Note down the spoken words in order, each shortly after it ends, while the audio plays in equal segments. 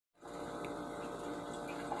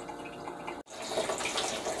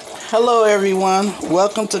Hello everyone,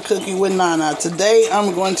 welcome to Cooking with Nana. Today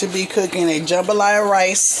I'm going to be cooking a jambalaya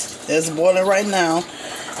rice that's boiling right now.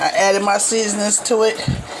 I added my seasonings to it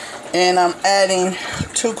and I'm adding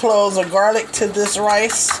 2 cloves of garlic to this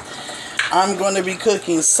rice. I'm going to be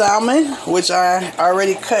cooking salmon, which I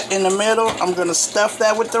already cut in the middle. I'm going to stuff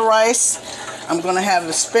that with the rice. I'm going to have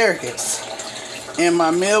asparagus and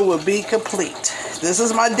my meal will be complete. This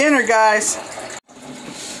is my dinner, guys.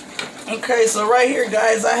 Okay, so right here,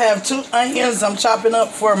 guys, I have 2 onions I'm chopping up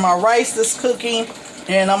for my rice that's cooking,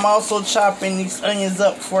 and I'm also chopping these onions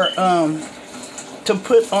up for to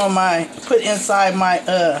put inside my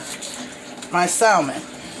my salmon.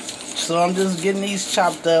 So I'm just getting these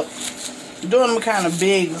chopped up, doing them kind of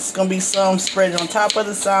big. It's gonna be some spread on top of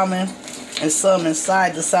the salmon and some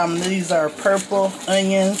inside the salmon. These are purple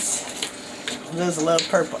onions. I just love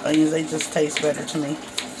purple onions, they just taste better to me.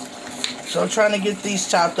 So I'm trying to get these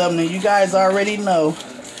chopped up. Now you guys already know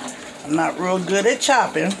I'm not real good at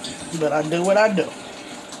chopping, but I do what I do.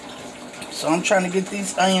 So I'm trying to get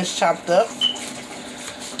these onions chopped up.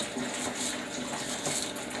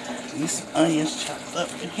 These onions chopped up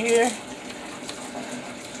in here.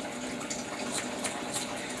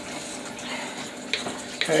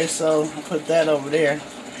 Okay, so I'll put that over there.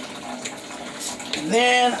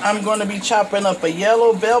 Then I'm going to be chopping up a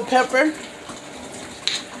yellow bell pepper.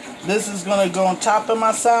 This is going to go on top of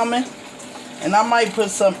my salmon. And I might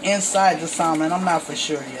put some inside the salmon. I'm not for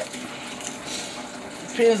sure yet.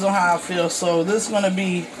 Depends on how I feel. So this is going to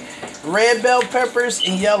be red bell peppers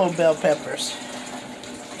and yellow bell peppers.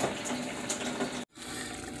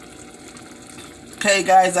 Okay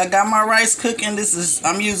guys, I got my rice cooking.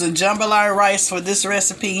 I'm using jambalaya rice for this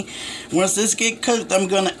recipe. Once this get cooked, I'm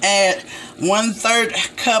going to add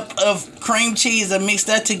 1/3 cup of cream cheese and mix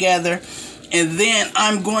that together. And then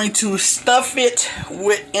I'm going to stuff it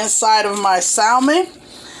with inside of my salmon.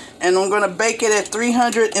 And I'm going to bake it at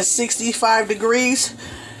 365 degrees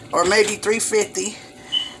or maybe 350.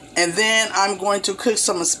 And then I'm going to cook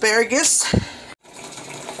some asparagus.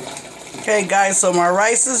 Okay guys, so my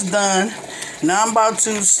rice is done. Now I'm about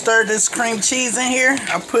to stir this cream cheese in here.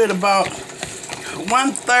 I put about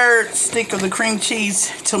 1/3 stick of the cream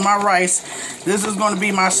cheese to my rice. This is going to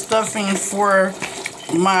be my stuffing for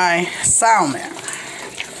my salmon.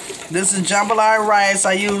 This is jambalaya rice.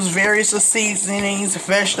 I use various seasonings,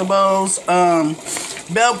 vegetables,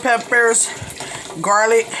 bell peppers,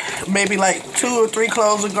 garlic, maybe like 2 or 3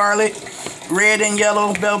 cloves of garlic, red and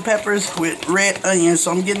yellow bell peppers with red onions.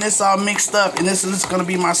 So I'm getting this all mixed up, and this is going to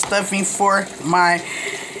be my stuffing for my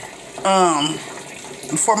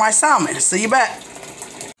salmon. See you back.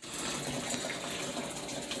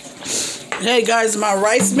 Hey guys, my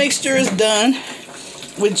rice mixture is done,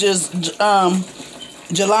 which is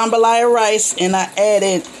jambalaya rice, and I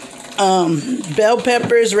added bell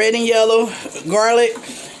peppers, red and yellow, garlic,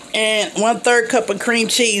 and 1/3 cup of cream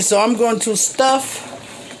cheese. So I'm going to stuff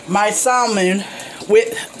my salmon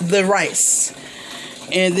with the rice,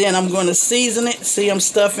 and then I'm going to season it. See, I'm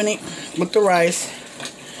stuffing it with the rice.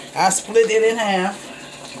 I split it in half.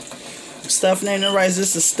 I'm stuffing it in the rice.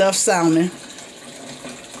 This is stuffed salmon.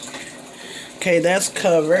 Okay, that's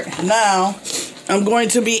covered. Now I'm going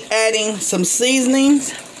to be adding some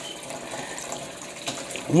seasonings.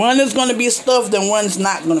 One is going to be stuffed and one's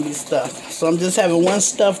not going to be stuffed. So I'm just having one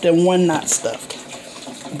stuffed and one not stuffed.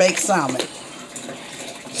 Baked salmon.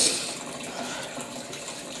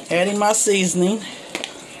 Adding my seasoning.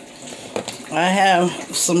 I have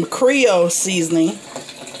some Creole seasoning,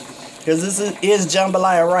 because this is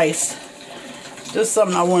jambalaya rice. Just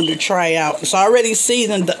something I wanted to try out. So I already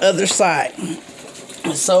seasoned the other side.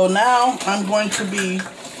 So now I'm going to be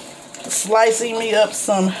slicing me up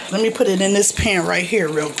some. Let me put it in this pan right here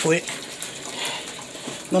real quick.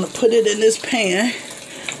 I'm going to put it in this pan.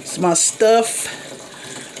 It's my stuffed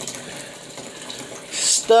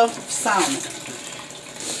salmon.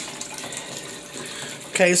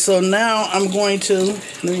 Okay, so now I'm going to,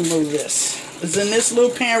 let me move this. It's in this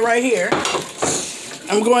little pan right here.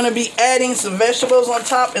 I'm going to be adding some vegetables on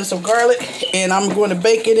top and some garlic, and I'm going to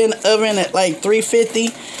bake it in the oven at like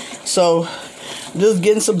 350. So just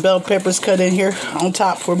getting some bell peppers cut in here on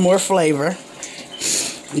top for more flavor.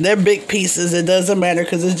 They're big pieces, it doesn't matter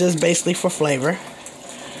because it's just basically for flavor.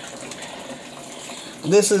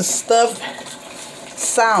 This is stuffed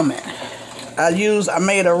salmon. I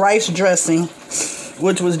made a rice dressing,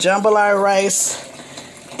 which was jambalaya rice,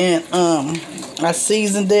 and I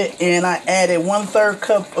seasoned it, and I added 1/3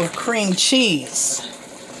 cup of cream cheese.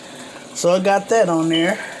 So I got that on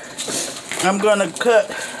there. I'm gonna cut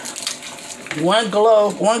one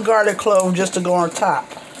garlic clove just to go on top.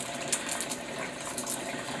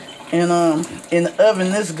 And in the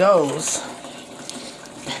oven this goes.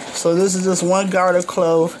 So this is just 1 garlic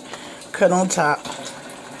clove cut on top.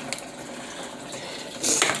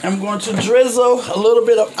 I'm going to drizzle a little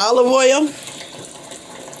bit of olive oil.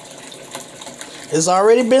 It's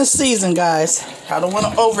already been seasoned, guys. I don't want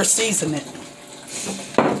to over season it.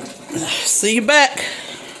 See you back.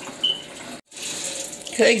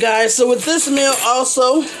 Okay, guys, so with this meal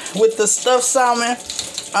also, with the stuffed salmon,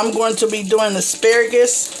 I'm going to be doing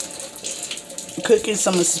asparagus. Cooking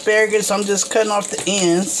some asparagus. I'm just cutting off the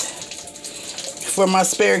ends for my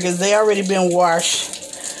asparagus. They already been washed.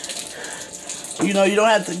 You know, you don't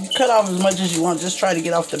have to cut off as much as you want. Just try to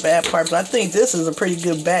get off the bad part. But I think this is a pretty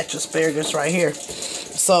good batch of asparagus right here.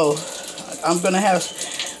 So I'm going to have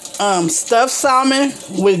stuffed salmon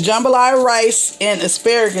with jambalaya rice and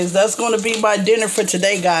asparagus. That's going to be my dinner for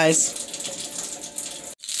today, guys.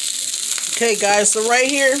 Okay, guys, so right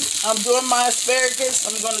here, I'm doing my asparagus.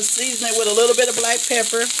 I'm going to season it with a little bit of black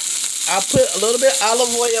pepper. I'll put a little bit of olive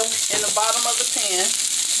oil in the bottom of the pan.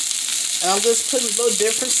 And I'm just putting little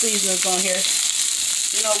different seasonings on here.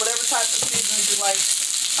 You know, whatever type of seasonings you like.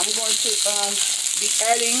 I'm going to be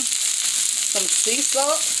adding some sea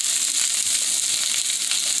salt.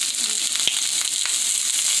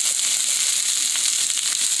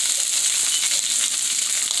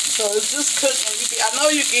 So it's just cooking. I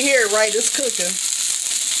know you can hear it, right? It's cooking.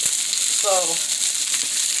 So,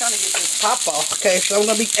 trying to get this pop off. Okay, so I'm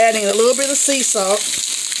going to be adding a little bit of sea salt.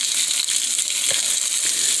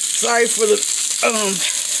 Sorry for the,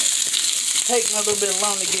 taking a little bit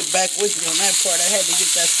long to get back with you on that part. I had to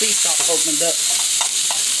get that sea salt opened up.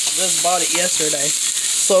 Just bought it yesterday.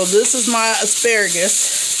 So this is my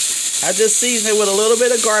asparagus. I just seasoned it with a little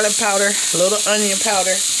bit of garlic powder, a little onion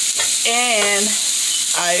powder, and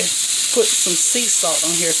I put some sea salt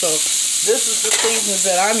on here. So this is the seasonings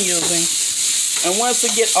that I'm using. And once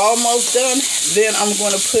it get almost done, then I'm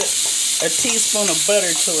going to put a teaspoon of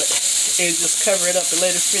butter to it and just cover it up and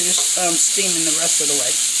let it finish steaming the rest of the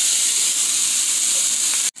way.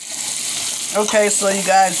 Okay, so you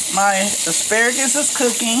guys, my asparagus is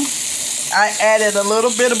cooking. I added a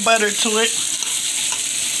little bit of butter to it,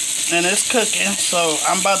 and it's cooking. So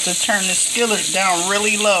I'm about to turn the skillet down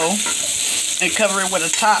really low and cover it with a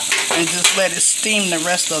top and just let it steam the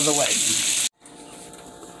rest of the way.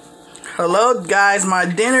 Hello, guys, my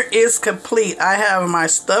dinner is complete. I have my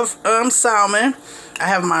stuffed salmon. I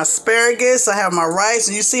have my asparagus. I have my rice.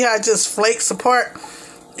 And you see how it just flakes apart?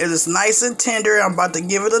 It is nice and tender. I'm about to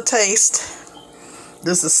give it a taste.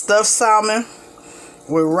 This is stuffed salmon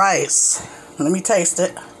with rice. Let me taste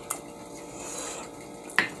it.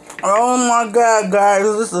 Oh my God, guys,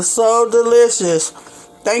 this is so delicious.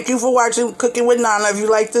 Thank you for watching Cooking with Nana. If you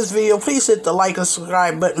like this video, please hit the like and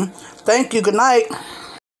subscribe button. Thank you. Good night.